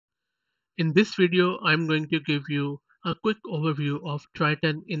In this video, I'm going to give you a quick overview of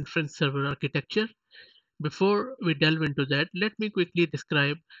Triton Inference Server architecture. Before we delve into that, let me quickly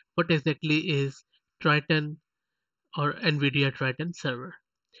describe what exactly is Triton or NVIDIA Triton Server.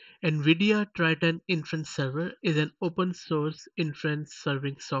 NVIDIA Triton Inference Server is an open source inference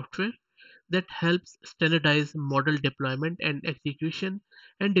serving software that helps standardize model deployment and execution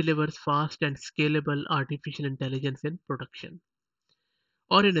and delivers fast and scalable artificial intelligence in production.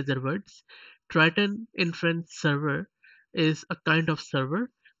 Or in other words, Triton Inference Server is a kind of server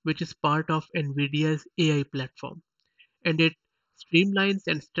which is part of NVIDIA's AI platform, and it streamlines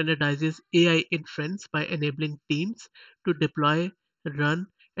and standardizes AI inference by enabling teams to deploy, run,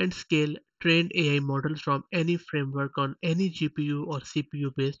 and scale trained AI models from any framework on any GPU or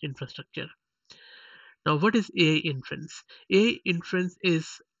CPU based infrastructure. Now, what is AI inference? AI inference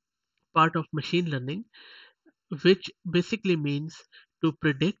is part of machine learning, which basically means to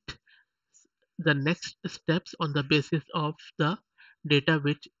predict the next steps on the basis of the data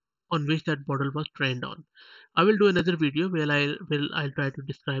which on which that model was trained on. I will do another video where I'll try to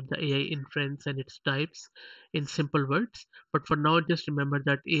describe the AI inference and its types in simple words. But for now, just remember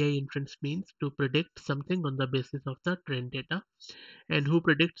that AI inference means to predict something on the basis of the trained data, and who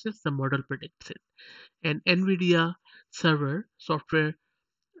predicts it? The model predicts it. And NVIDIA server software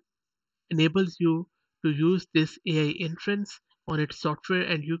enables you to use this AI inference on its software,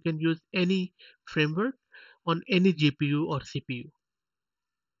 and you can use any framework on any GPU or CPU.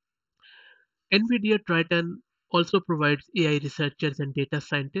 NVIDIA Triton also provides AI researchers and data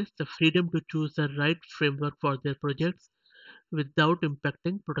scientists the freedom to choose the right framework for their projects without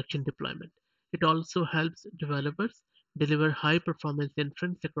impacting production deployment. It also helps developers deliver high performance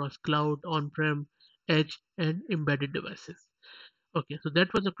inference across cloud, on prem, edge, and embedded devices. Okay, so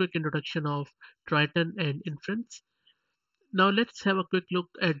that was a quick introduction of Triton and inference. Now let's have a quick look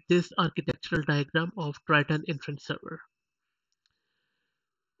at this architectural diagram of Triton Inference Server.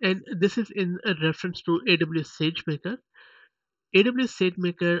 And this is in a reference to AWS SageMaker. AWS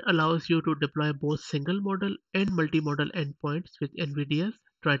SageMaker allows you to deploy both single model and multi-model endpoints with NVIDIA's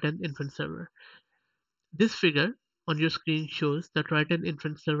Triton Inference Server. This figure on your screen shows the Triton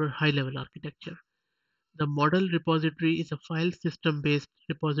Inference Server high-level architecture. The model repository is a file system based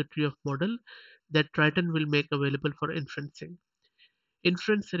repository of model that Triton will make available for inferencing.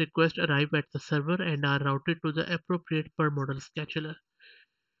 Inference requests arrive at the server and are routed to the appropriate per model scheduler.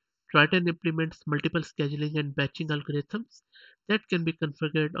 Triton implements multiple scheduling and batching algorithms that can be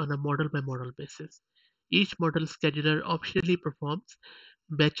configured on a model by model basis. Each model scheduler optionally performs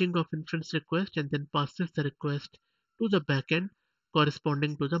batching of inference requests and then passes the request to the backend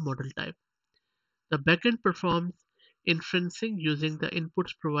corresponding to the model type. The backend performs inferencing using the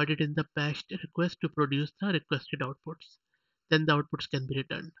inputs provided in the batched request to produce the requested outputs. Then the outputs can be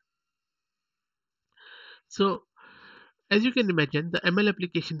returned. So, as you can imagine, the ML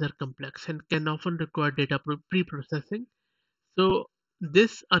applications are complex and can often require data pre-processing. So,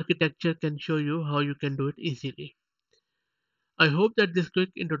 this architecture can show you how you can do it easily. I hope that this quick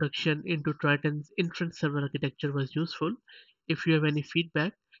introduction into Triton's inference server architecture was useful. If you have any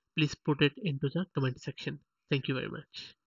feedback, please put it into the comment section. Thank you very much.